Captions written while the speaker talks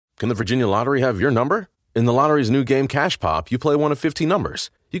Can the Virginia Lottery have your number? In the lottery's new game, Cash Pop, you play one of 15 numbers.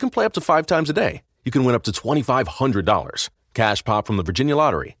 You can play up to 5 times a day. You can win up to $2,500. Cash Pop from the Virginia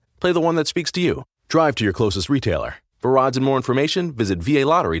Lottery. Play the one that speaks to you. Drive to your closest retailer. For odds and more information, visit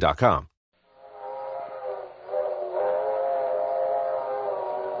VALottery.com.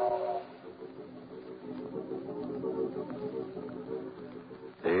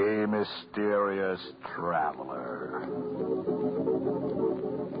 A mysterious traveler.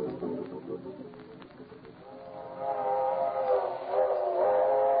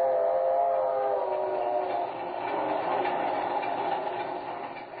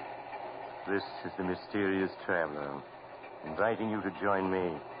 This is the Mysterious Traveler, inviting you to join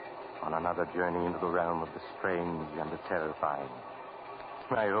me on another journey into the realm of the strange and the terrifying.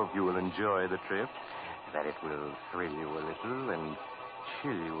 I hope you will enjoy the trip, that it will thrill you a little and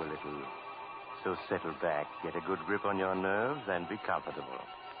chill you a little. So settle back, get a good grip on your nerves, and be comfortable,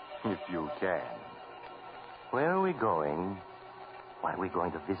 if you can. Where are we going? Why, we're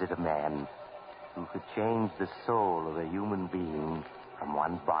going to visit a man who could change the soul of a human being from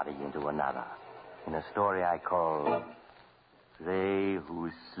one body into another, in a story I call They Who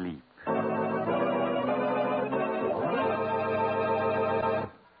Sleep.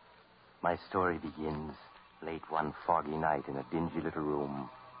 My story begins late one foggy night in a dingy little room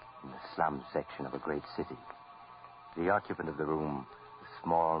in the slum section of a great city. The occupant of the room, a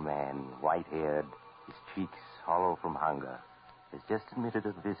small man, white-haired, his cheeks hollow from hunger, has just admitted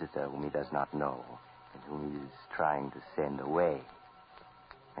a visitor whom he does not know and whom he is trying to send away.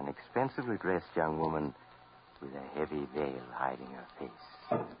 An expensively dressed young woman with a heavy veil hiding her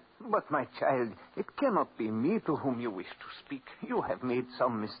face. But, my child, it cannot be me to whom you wish to speak. You have made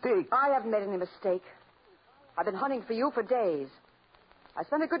some mistake. I haven't made any mistake. I've been hunting for you for days. I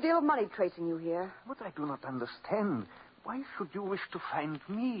spent a good deal of money tracing you here. But I do not understand. Why should you wish to find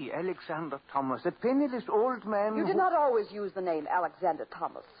me, Alexander Thomas, a penniless old man You did not always use the name Alexander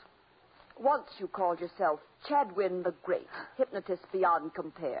Thomas. Once you called yourself Chadwin the Great, hypnotist beyond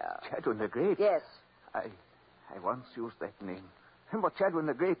compare. Chadwin the Great? Yes. I once used that name. But Chadwin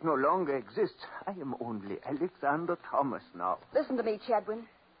the Great no longer exists. I am only Alexander Thomas now. Listen to me, Chadwin.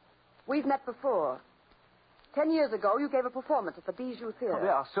 We've met before. 10 years ago, you gave a performance at the Bijou Theater.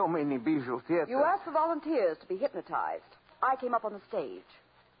 There are so many Bijou theaters. You asked for volunteers to be hypnotized. I came up on the stage.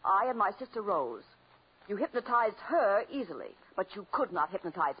 I and my sister Rose. You hypnotized her easily, but you could not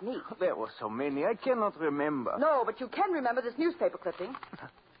hypnotize me. There were so many, I cannot remember. No, but you can remember this newspaper clipping.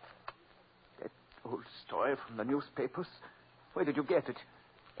 That old story from the newspapers? Where did you get it?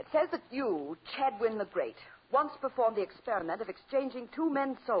 It says that you, Chadwin the Great, once performed the experiment of exchanging two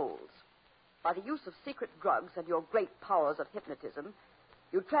men's souls. By the use of secret drugs and your great powers of hypnotism,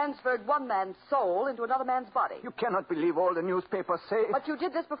 you transferred one man's soul into another man's body. You cannot believe all the newspapers say. But you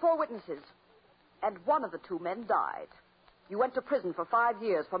did this before witnesses. And one of the two men died. You went to prison for 5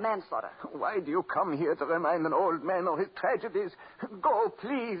 years for manslaughter. Why do you come here to remind an old man of his tragedies? Go,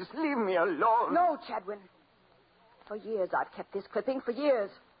 please. Leave me alone. No, Chadwin. For years I've kept this clipping, for years.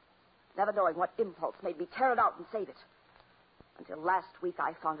 Never knowing what impulse made me tear it out and save it. Until last week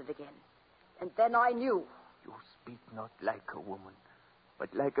I found it again. And then I knew. You speak not like a woman,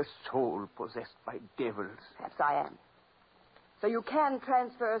 but like a soul possessed by devils. Perhaps I am. So you can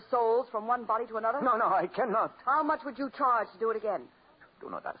transfer souls from one body to another? No, I cannot. How much would you charge to do it again?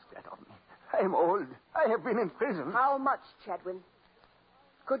 Do not ask that of me. I am old. I have been in prison. How much, Chadwin?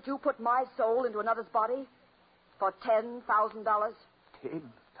 Could you put my soul into another's body for $10,000?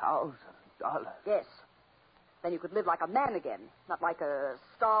 $10,000? Yes. Then you could live like a man again, not like a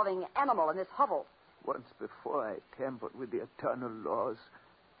starving animal in this hovel. Once before I tampered with the eternal laws.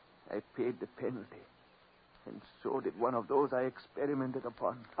 I paid the penalty. And so did one of those I experimented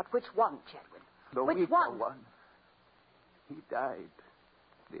upon. But which one, Chadwin? Which one? He died.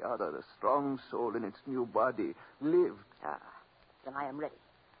 The other, the strong soul in its new body, lived. Ah, then I am ready.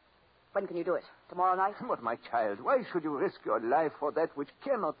 When can you do it? Tomorrow night? But, my child, why should you risk your life for that which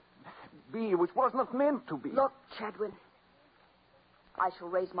cannot be, which was not meant to be? Look, Chadwin, I shall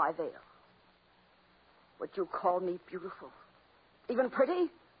raise my veil. Would you call me beautiful? Even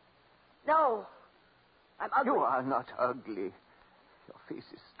pretty? No. I'm ugly. You are not ugly. Your face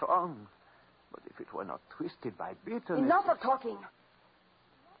is strong. But if it were not twisted by bitterness... Enough of talking.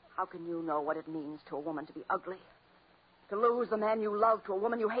 How can you know what it means to a woman to be ugly? To lose the man you love to a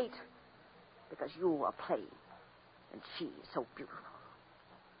woman you hate? Because you are plain, and she is so beautiful.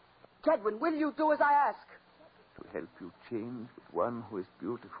 Chadwin, will you do as I ask? To help you change with one who is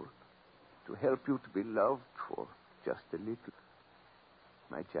beautiful. To help you to be loved for just a little.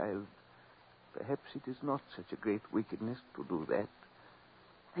 My child, perhaps it is not such a great wickedness to do that.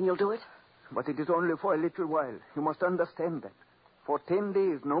 And you'll do it? But it is only for a little while. You must understand that. For 10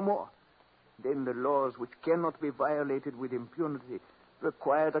 days, no more. Then the laws, which cannot be violated with impunity,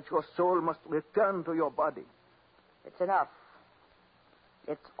 require that your soul must return to your body. It's enough.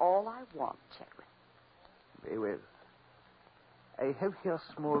 It's all I want, Chadwick. Very well. I have here a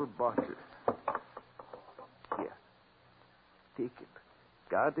small bottle. Here. Take it.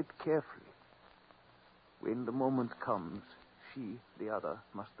 Guard it carefully. When the moment comes, she, the other,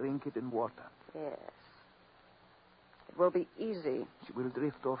 must drink it in water. Yes. It will be easy. She will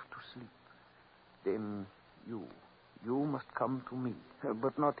drift off to sleep. Then you must come to me.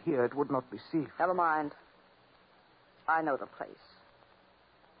 But not here. It would not be safe. Never mind. I know the place.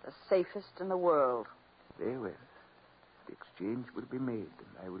 The safest in the world. Very well. The exchange will be made,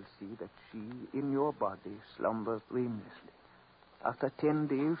 and I will see that she, in your body, slumbers dreamlessly. After 10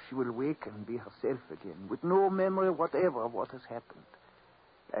 days, she will wake and be herself again, with no memory whatever of what has happened.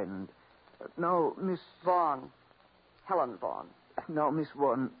 And now, Miss... Vaughn. Helen Vaughn. Now, Miss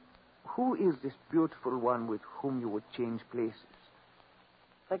Vaughn, who is this beautiful one with whom you would change places?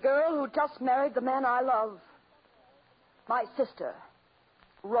 The girl who just married the man I love. My sister,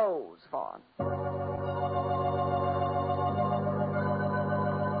 Rose Vaughn.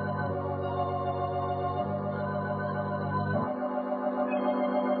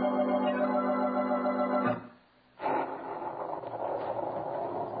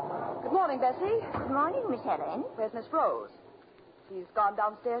 Good morning, Bessie. Good morning, Miss Helen. Where's Miss Rose? She's gone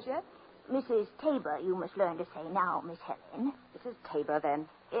downstairs yet? Mrs. Tabor, you must learn to say now, Miss Helen. Mrs. Tabor, then.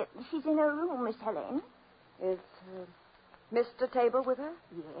 She's in her room, Miss Helen. Is Mr. Tabor with her?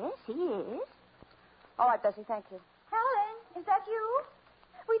 Yes, he is. All right, Bessie, thank you. Helen, is that you?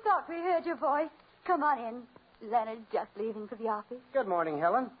 We thought we heard your voice. Come on in. Leonard's just leaving for the office. Good morning,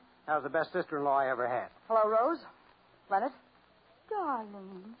 Helen. How's the best sister-in-law I ever had? Hello, Rose. Leonard.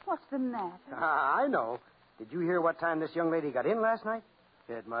 Darling, what's the matter? I know. Did you hear what time this young lady got in last night?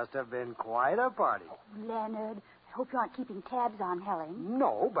 It must have been quite a party. Leonard, I hope you aren't keeping tabs on Helen.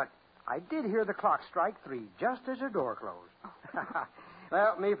 No, but I did hear the clock strike 3 just as her door closed.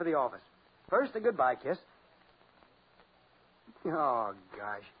 Well, me for the office. First, a goodbye kiss. Oh,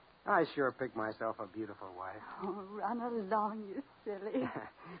 gosh. I sure picked myself a beautiful wife. Oh, run along, you silly.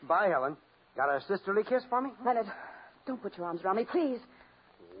 Bye, Helen. Got a sisterly kiss for me? Leonard, don't put your arms around me, please.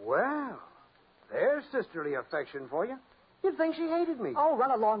 Well, there's sisterly affection for you. You'd think she hated me. Oh,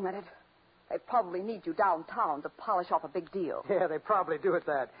 run along, Leonard. They probably need you downtown to polish off a big deal. Yeah, they probably do at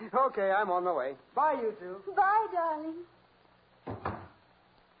that. Okay, I'm on the way. Bye, you two. Bye, darling.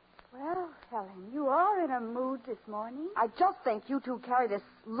 Well, Helen, you are in a mood this morning. I just think you two carry this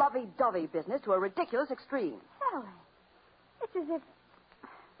lovey-dovey business to a ridiculous extreme. Helen, it's as if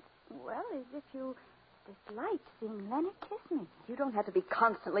you disliked seeing Leonard kiss me. You don't have to be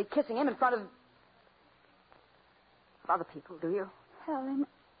constantly kissing him in front of other people, do you? Helen,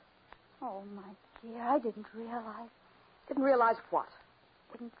 oh, my dear, I didn't realize. Didn't realize what?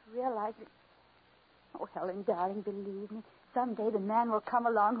 Didn't realize it. Oh, Helen, darling, believe me, someday the man will come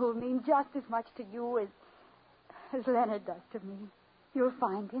along who'll mean just as much to you as Leonard does to me. You'll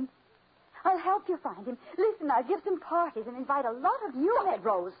find him. I'll help you find him. Listen, I'll give some parties and invite a lot of you. Go ahead,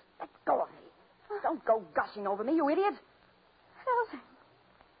 Rose. Let go of me. Don't go gushing over me, you idiot. Helen,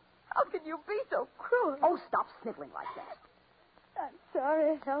 how can you be so cruel? Oh, stop sniveling like that. I'm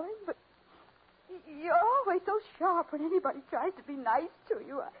sorry, Helen, but you're always so sharp when anybody tries to be nice to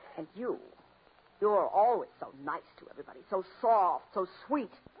you. And you're always so nice to everybody, so soft, so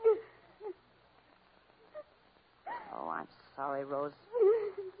sweet. Oh, I'm sorry, Rose.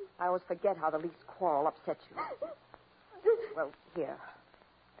 I always forget how the least quarrel upsets you. Well, here.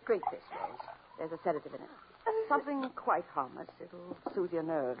 Drink this, Rose. There's a sedative in it. Something quite harmless. It'll soothe your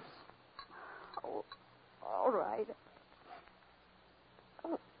nerves. Oh, all right.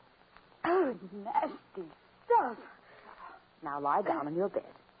 Oh, nasty stuff. Now lie down in your bed.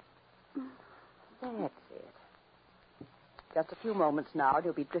 That's it. Just a few moments now, and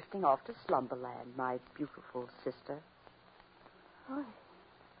you'll be drifting off to slumberland, my beautiful sister. Oh,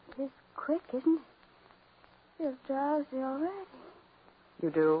 it is quick, isn't it? Feel drowsy already. You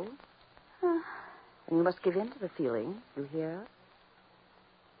do? And you must give in to the feeling, you hear?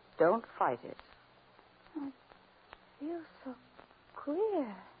 Don't fight it. I feel so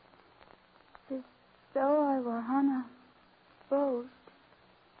queer. As though I were on a boat.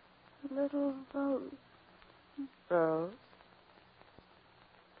 A little boat. Rose?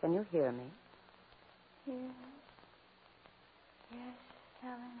 Can you hear me? Yes. Yes,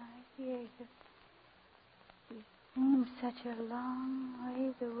 Helen, I hear you. You seem such a long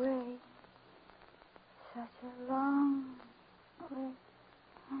ways away. Such a long way.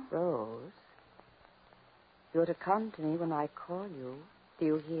 Rose, you're to come to me when I call you. Do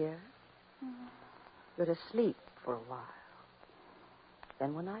you hear? You're to sleep for a while.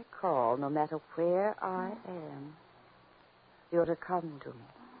 Then when I call, no matter where I am, you're to come to me.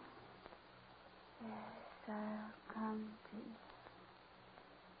 Yes, I'll come to you.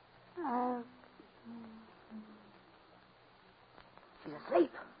 I'll... She's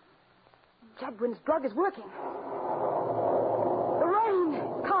asleep. Chadwin's drug is working. The rain has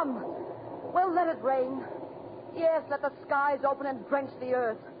come. Well, let it rain. Yes, let the skies open and drench the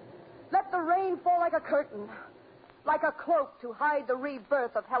earth. Let the rain fall like a curtain, like a cloak to hide the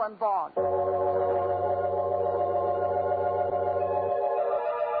rebirth of Helen Vaughn.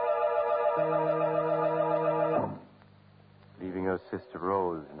 Leaving her sister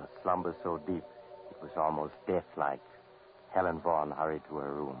Rose in a slumber so deep it was almost death-like, Helen Vaughn hurried to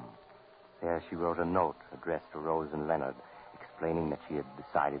her room. There she wrote a note addressed to Rose and Leonard, explaining that she had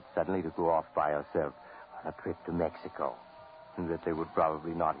decided suddenly to go off by herself on a trip to Mexico, and that they would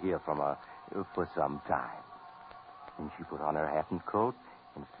probably not hear from her for some time. Then she put on her hat and coat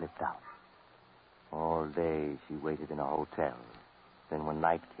and slipped out. All day she waited in a hotel. Then when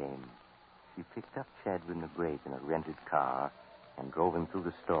night came, she picked up Chadwin the Great in a rented car and drove him through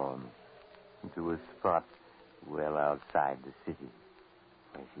the storm into a spot well outside the city,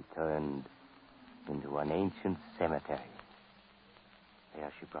 where she turned into an ancient cemetery.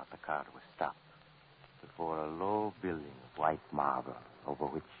 There she brought the car to a stop before a low building of white marble over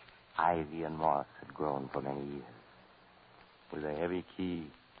which ivy and moss had grown for many years. With a heavy key,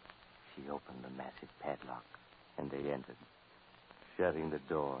 she opened the massive padlock, and they entered, shutting the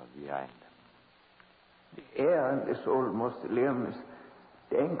door behind them. The air in this old mausoleum is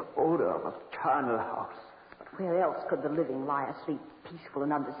dank odor of charnel house. But where else could the living lie asleep, peaceful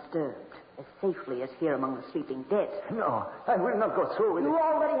and undisturbed, as safely as here among the sleeping dead? No, I will not go through with it. You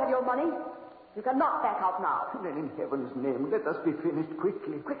already have your money. You cannot back out now. Then in heaven's name, let us be finished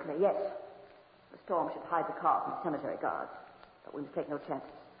quickly. Quickly, yes. The storm should hide the car from the cemetery guards, but we must take no chances.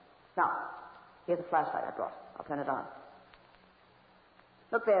 Now, here's a flashlight I brought. I'll turn it on.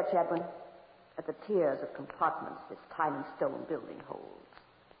 Look there, Chadwin, at the tiers of compartments this tiny stone building holds.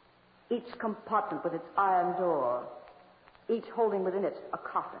 Each compartment with its iron door, each holding within it a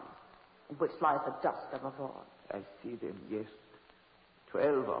coffin in which lies the dust of a Vaughn. I see them, yes.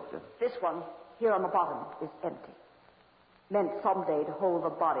 12 of them. This one, here on the bottom, is empty. Meant someday to hold the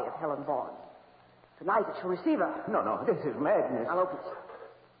body of Helen Vaughn. Tonight it shall receive her. No, this is madness. I'll open it.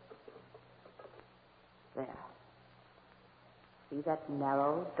 There. See that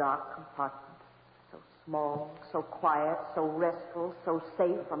narrow, dark compartment? So small, so quiet, so restful, so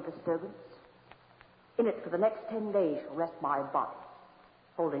safe from disturbance. In it for the next 10 days shall rest my body,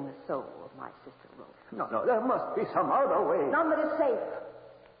 holding the soul of my sister Rose. No, there must be some other way. None that is safe.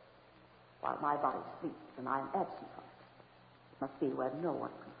 While my body sleeps and I am absent from it, it must be where no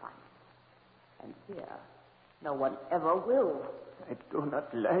one can find it. And here, no one ever will. I do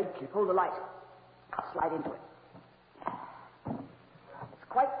not like it. Hold the light. I'll slide into it. It's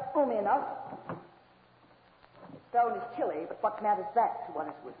quite roomy enough. The stone is chilly, but what matters that to one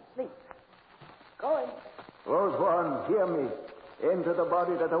who is asleep? Going. Rose Vaughn, hear me. Enter the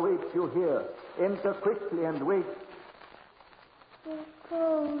body that awaits you here. Enter quickly and wait.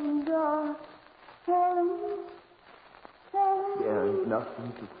 There is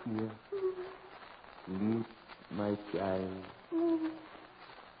nothing to fear. Sleep, my child.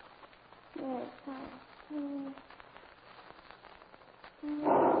 Yes, I see.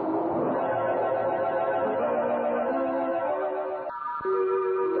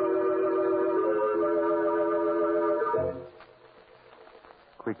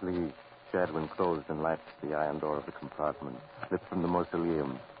 Quickly, Chadwin closed and latched the iron door of the compartment, slipped from the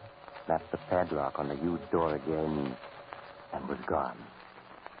mausoleum, snapped the padlock on the huge door again, and was gone.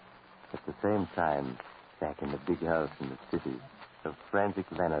 At the same time, back in the big house in the city, the frantic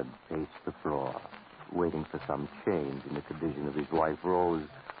Leonard paced the floor, waiting for some change in the condition of his wife, Rose,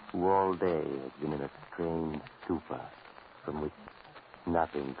 who all day had been in a strange stupor from which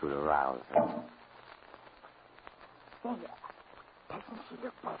nothing could arouse her. There. Doesn't she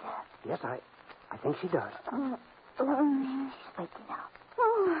look better? Yes, I think she does. She's waking up.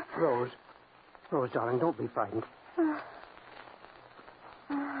 Rose, darling, don't be frightened.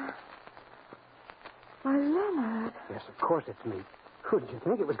 Why, Leonard. Yes, of course it's me. Who did you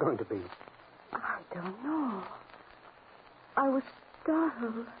think it was going to be? I don't know. I was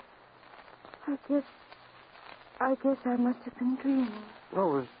startled. I guess I must have been dreaming.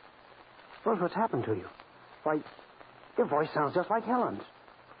 Rose, what's happened to you? Why, your voice sounds just like Helen's.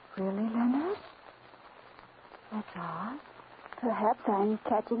 Really, Leonard? That's odd. Perhaps I'm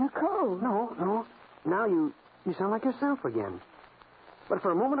catching a cold. No. Now you sound like yourself again. But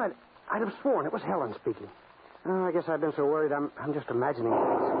for a moment, I'd have sworn it was Helen speaking. Oh, I guess I've been so worried I'm just imagining things.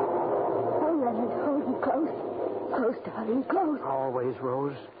 Oh, Leonard, hold me close. Close, darling, close. Always,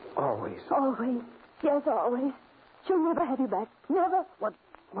 Rose. Always. Always. Yes, always. She'll never have you back. Never. What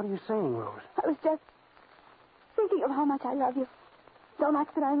are you saying, Rose? I was just thinking of how much I love you. So much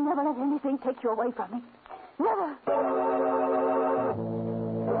that I'll never let anything take you away from me. Never.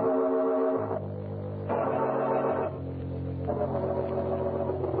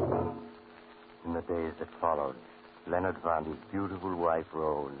 In the days that followed, Leonard found his beautiful wife,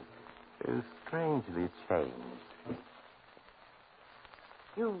 Rose, strangely changed.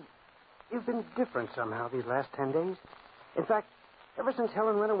 You've been different somehow these last 10 days. In fact, ever since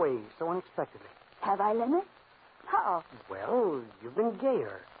Helen went away so unexpectedly. Have I, Leonard? How? Well, you've been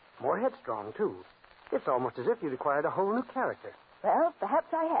gayer, more headstrong, too. It's almost as if you'd acquired a whole new character. Well,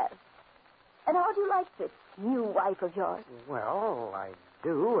 perhaps I have. And how do you like this new wife of yours? Well, I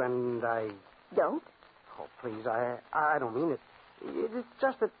do, and I... Don't? Oh, please, I don't mean it. It's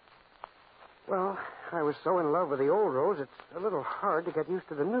just that... Well, I was so in love with the old Rose, it's a little hard to get used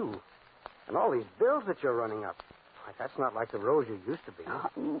to the new. And all these bills that you're running up. Why, that's not like the Rose you used to be. Oh,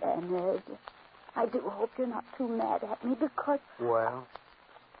 Leonard, I do hope you're not too mad at me because... Well,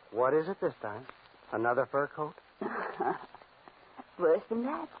 what is it this time? Another fur coat? Worse than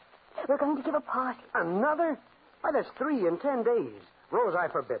that. We're going to give a party. Another? Why, that's 3 in 10 days. Rose, I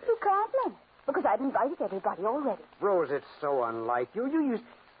forbid it. You can't, Leonard, because I've invited everybody already. Rose, it's so unlike you.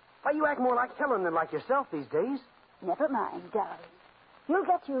 Why, you act more like Helen than like yourself these days. Never mind, darling. You'll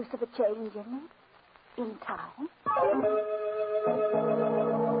get used to the change in me. In time.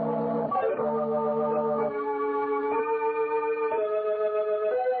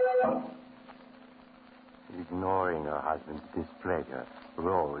 Ignoring her husband's displeasure,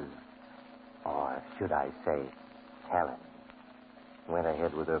 Rose, or should I say, Helen, went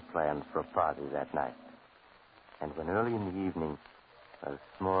ahead with her plans for a party that night. And when early in the evening, a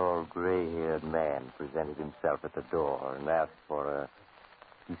small, gray-haired man presented himself at the door and asked for her,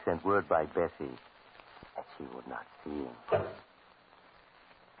 he sent word by Bessie that she would not see him.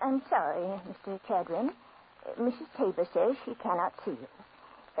 I'm sorry, Mr. Chadwin. Mrs. Tabor says she cannot see you.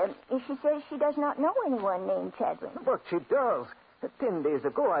 She says she does not know anyone named Chadwin. But she does. 10 days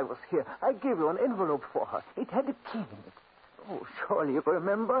ago I was here. I gave you an envelope for her. It had a key in it. Oh, surely you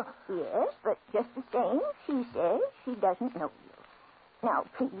remember? Yes, but just the same, she says she doesn't know you. Now,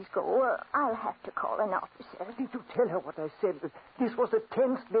 please go, or I'll have to call an officer. Did you tell her what I said? That this was the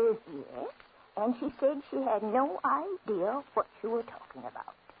 10th day? Yes, and she said she had no idea what you were talking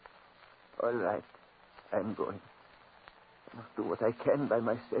about. All right. I'm going. I must do what I can by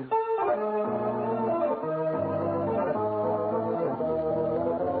myself.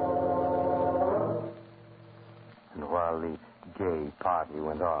 And while the gay party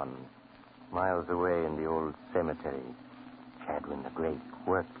went on, miles away in the old cemetery, Chadwin the Great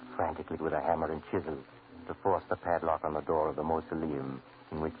worked frantically with a hammer and chisel to force the padlock on the door of the mausoleum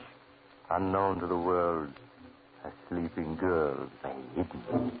in which, unknown to the world, a sleeping girl lay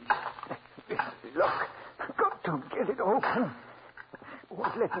hidden. Look, got to get it open.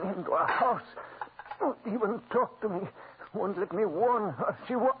 Won't let me into our house. Won't even talk to me. Won't let me warn her.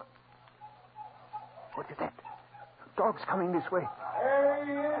 She won't. What is that? Dog's coming this way. There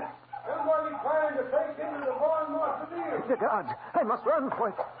he is. Somebody trying to break into the barn mausoleum. The guards. I must run for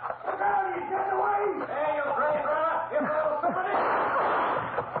it. Look out, he's getting away. Hey, you brave runner. You little somebody.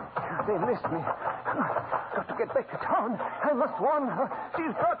 They missed me. Got to get back to town. I must warn her.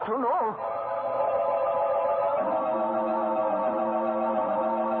 She's got to know.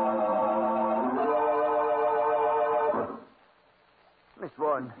 Miss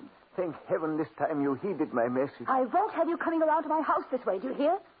Vaughn, thank heaven this time you heeded my message. I won't have you coming around to my house this way, do you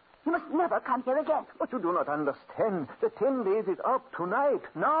hear? You must never come here again. But you do not understand. The 10 days is up tonight.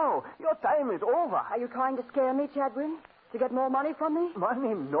 Now. Your time is over. Are you trying to scare me, Chadwin? To get more money from me?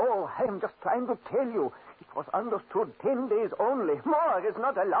 Money? No. I am just trying to tell you. It was understood 10 days only. More is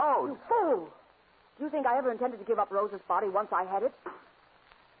not allowed. You fool! Do you think I ever intended to give up Rose's body once I had it?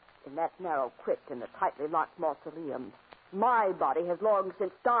 In that narrow crypt in the tightly locked mausoleum, my body has long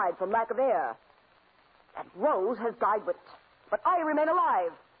since died from lack of air. And Rose has died with it. But I remain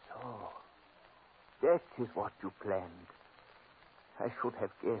alive. So, that is what you planned. I should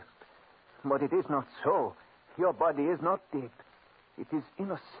have guessed. But it is not so. Your body is not dead. It is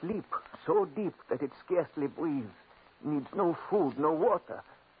in a sleep so deep that it scarcely breathes. Needs no food, no water.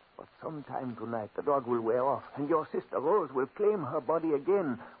 For some time tonight, the dog will wear off, and your sister Rose will claim her body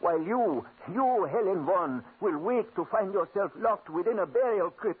again, while you, Helen Vaughn, will wake to find yourself locked within a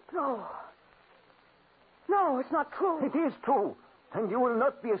burial crypt. No. No, it's not true. It is true. And you will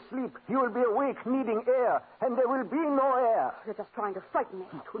not be asleep. You will be awake, needing air, and there will be no air. You're just trying to frighten me.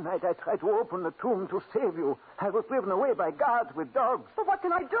 Tonight I tried to open the tomb to save you. I was driven away by guards with dogs. But what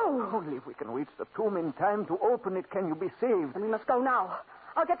can I do? Only if we can reach the tomb in time to open it can you be saved. And we must go now.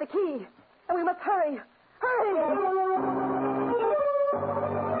 I'll get the key. And we must hurry. Hurry!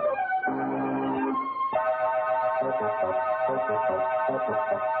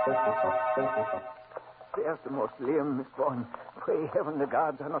 There's the mausoleum, Miss Vaughn. Pray heaven the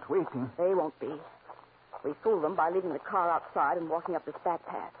guards are not waiting. They won't be. We fooled them by leaving the car outside and walking up this back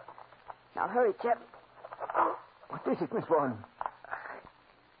path. Now hurry, Chet. What is it, Miss Vaughn?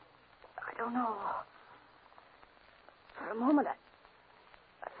 I don't know. For a moment,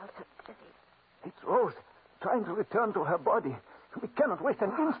 I felt so dizzy. It's Rose, trying to return to her body. We cannot waste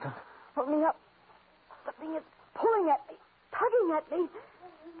an instant. Hold me up. Something is pulling at me, tugging at me.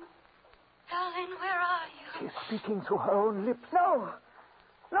 Darling, where are you? She's speaking through her own lips. No,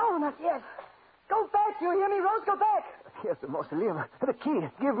 not yet. Go back, you hear me, Rose? Go back. Here's the mausoleum. The key.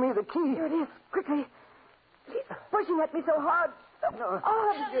 Give me the key. Here it is. Quickly. She's pushing at me so hard. No.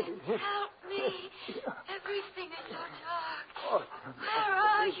 Darling, help me. Everything is so dark. Where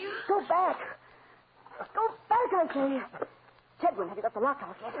are you? Go back. Go back, I say. Chedwin, have you got the lock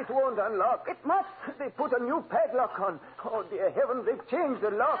out yet? It won't unlock. It must. They put a new padlock on. Oh, dear heavens, they've changed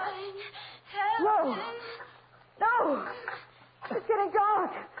the lock. Darling, No. It's getting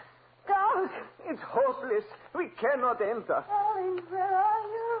dark. Dark. It's hopeless. We cannot enter. darling, where are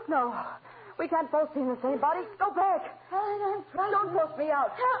you? No. We can't both be in the same body. Go back. Darling, I'm trying. Don't force me out.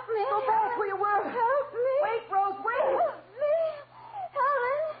 Help me. Go back where you were. Help me. Wait, Rose, wait. Help me.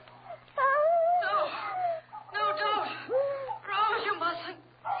 Helen. No, don't. Rose, you mustn't.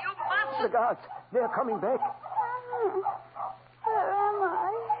 You mustn't. The guards, they're coming back. Where am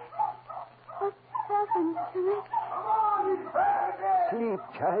I? What's happened to me? Sleep,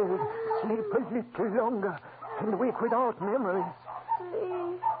 child. Sleep a little longer and wake without memories.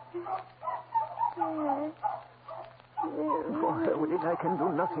 Please. Yes. For her will I can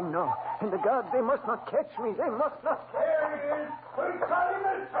do nothing now. And the guards, they must not catch me. They must not. There he is. We got him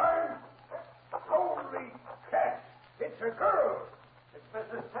this time. Holy cats. It's a girl. It's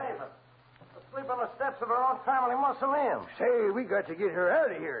Mrs. Tabor. Asleep on the steps of her own family mausoleum. Say, we got to get her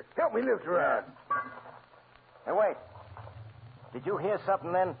out of here. Help me lift her out. Hey, wait. Did you hear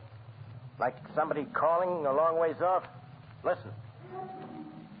something then? Like somebody calling a long ways off? Listen.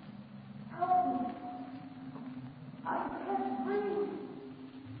 I can't breathe.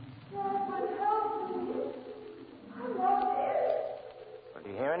 Someone help me. I'm not here. Do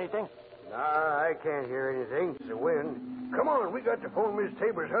you hear anything? Nah, I can't hear anything. It's the wind. Come on, we got to phone Miss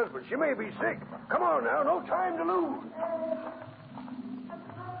Tabor's husband. She may be sick. Come on now, no time to lose.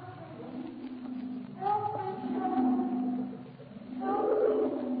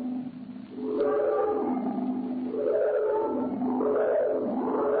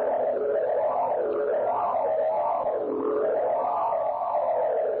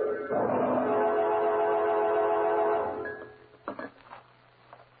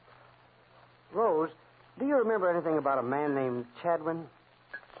 Rose, do you remember anything about a man named Chadwin?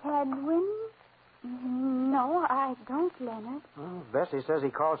 Chadwin? No, I don't, Leonard. Well, Bessie says he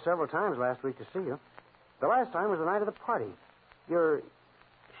called several times last week to see you. The last time was the night of the party. You're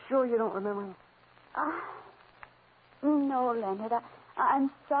sure you don't remember him? No, Leonard. I'm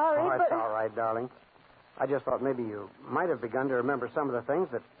sorry, Oh, that's but... all right, darling. I just thought maybe you might have begun to remember some of the things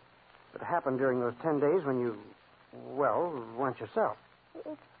that happened during those 10 days when you, well, weren't yourself.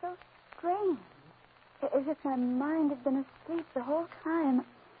 It's so strange. As if my mind had been asleep the whole time.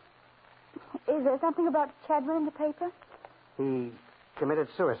 Is there something about Chadwin in the paper? He committed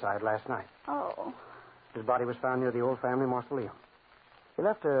suicide last night. Oh. His body was found near the old family mausoleum. He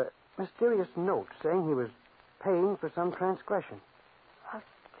left a mysterious note saying he was paying for some transgression. How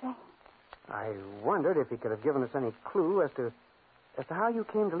strange. I wondered if he could have given us any clue as to how you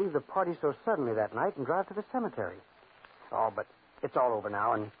came to leave the party so suddenly that night and drive to the cemetery. Oh, but it's all over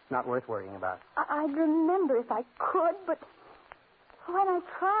now and not worth worrying about. I'd remember if I could, but when I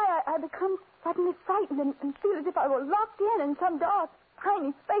try, I become suddenly frightened and feel as if I were locked in some dark,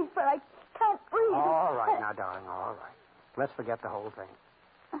 tiny space where I can't breathe. All right now, darling, all right. Let's forget the whole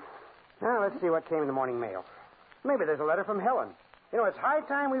thing. Now, let's see what came in the morning mail. Maybe there's a letter from Helen. You know, it's high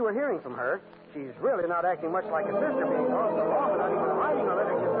time we were hearing from her. She's really not acting much like a sister being gone so long without even writing or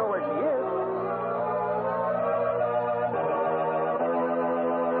letting us know where she is.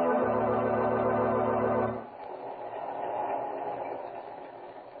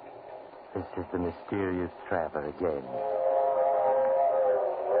 mysterious traveler again.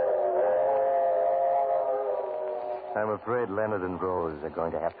 I'm afraid Leonard and Rose are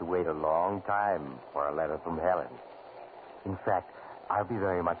going to have to wait a long time for a letter from Helen. In fact, I'll be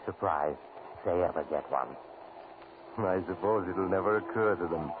very much surprised if they ever get one. I suppose it'll never occur to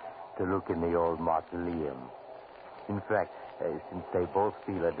them to look in the old mausoleum. In fact, since they both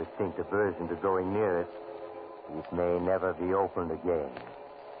feel a distinct aversion to going near it, it may never be opened again.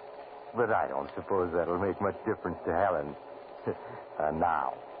 But I don't suppose that'll make much difference to Helen.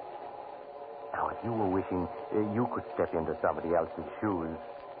 Now, if you were wishing you could step into somebody else's shoes,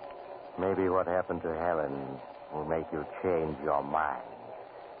 maybe what happened to Helen will make you change your mind.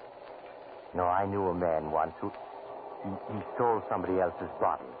 I knew a man once who he stole somebody else's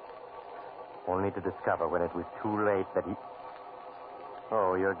body, only to discover when it was too late that he...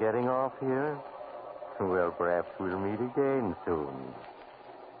 Oh, you're getting off here? Well, perhaps we'll meet again soon.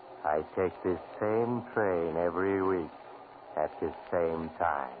 I take this same train every week at this same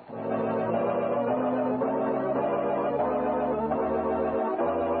time.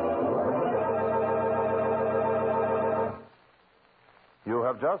 You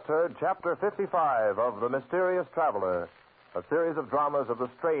have just heard Chapter 55 of The Mysterious Traveler, a series of dramas of the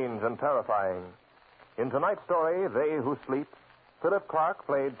strange and terrifying. In tonight's story, They Who Sleep, Philip Clark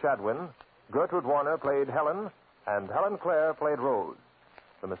played Chadwin, Gertrude Warner played Helen, and Helen Clare played Rose.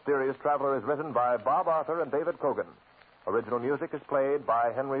 The Mysterious Traveler is written by Bob Arthur and David Cogan. Original music is played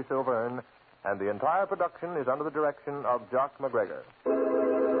by Henry Silverne, and the entire production is under the direction of Jock McGregor.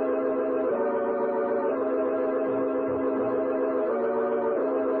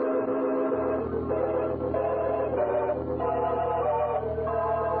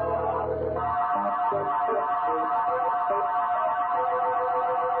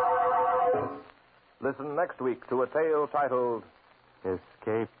 Listen next week to a tale titled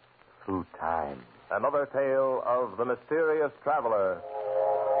Escape Through Time. Another tale of the Mysterious Traveler.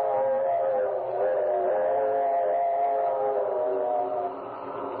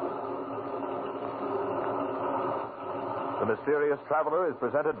 The Mysterious Traveler is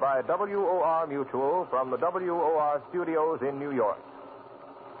presented by WOR Mutual from the WOR studios in New York.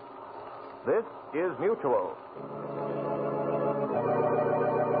 This is Mutual.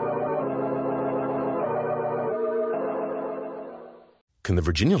 Can the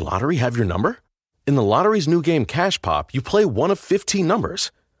Virginia Lottery have your number? In the lottery's new game Cash Pop, you play one of 15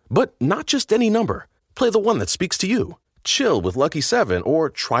 numbers. But not just any number. Play the one that speaks to you. Chill with Lucky 7 or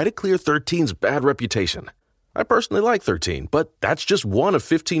try to clear 13's bad reputation. I personally like 13, but that's just one of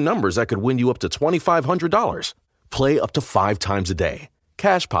 15 numbers that could win you up to $2,500. Play up to 5 times a day.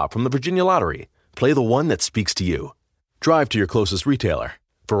 Cash Pop from the Virginia Lottery. Play the one that speaks to you. Drive to your closest retailer.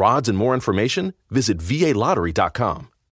 For odds and more information, visit VALottery.com.